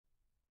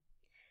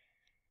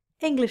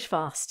English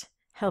Fast,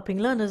 helping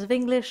learners of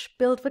English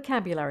build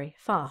vocabulary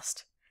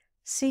fast.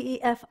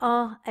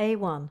 CEFR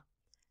A1.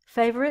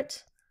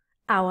 Favourite,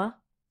 hour,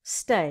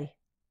 stay.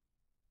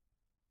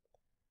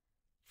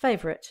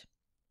 Favourite.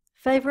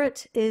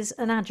 Favourite is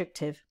an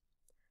adjective.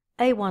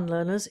 A1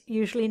 learners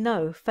usually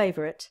know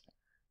favourite.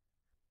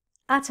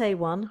 At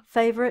A1,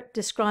 favourite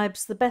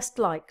describes the best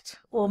liked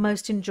or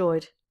most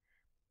enjoyed.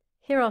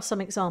 Here are some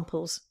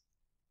examples.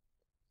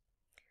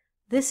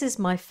 This is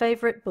my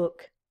favourite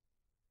book.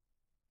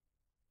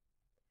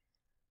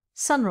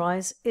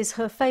 Sunrise is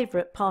her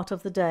favourite part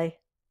of the day.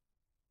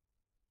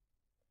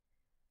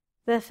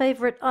 Their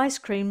favourite ice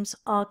creams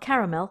are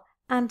caramel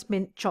and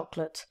mint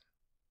chocolate.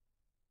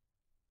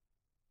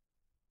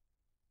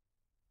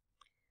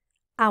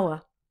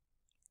 Hour.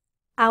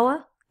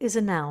 Hour is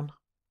a noun.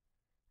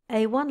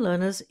 A1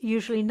 learners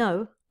usually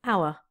know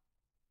hour.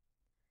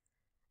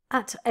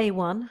 At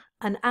A1,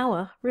 an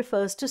hour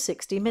refers to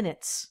 60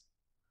 minutes.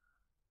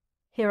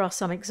 Here are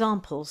some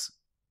examples.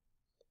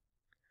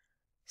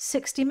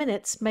 60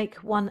 minutes make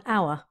 1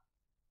 hour.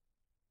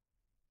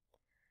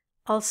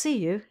 I'll see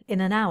you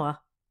in an hour.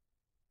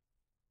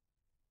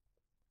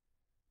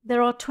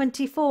 There are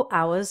 24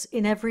 hours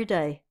in every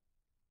day.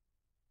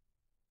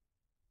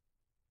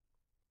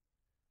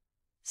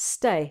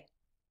 Stay.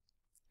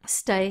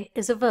 Stay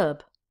is a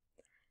verb.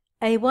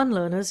 A1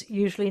 learners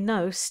usually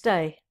know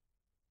stay.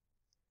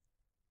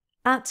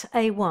 At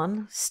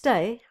A1,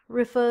 stay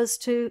refers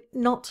to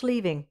not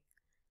leaving.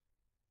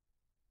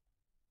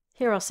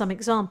 Here are some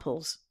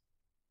examples.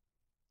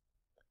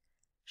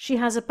 She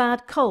has a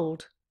bad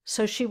cold,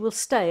 so she will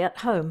stay at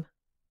home.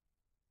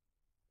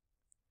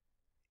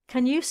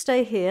 Can you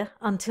stay here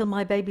until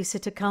my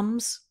babysitter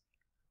comes?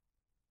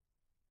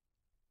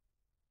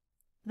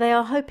 They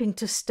are hoping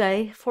to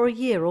stay for a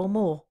year or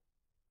more.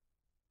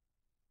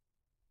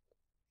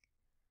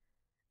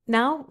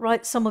 Now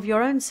write some of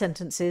your own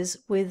sentences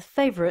with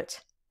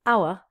favourite,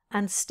 hour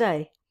and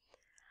stay.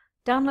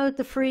 Download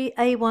the free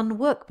A1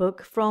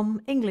 workbook from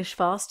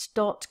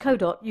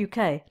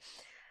englishfast.co.uk.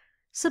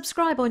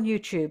 Subscribe on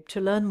YouTube to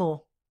learn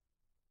more.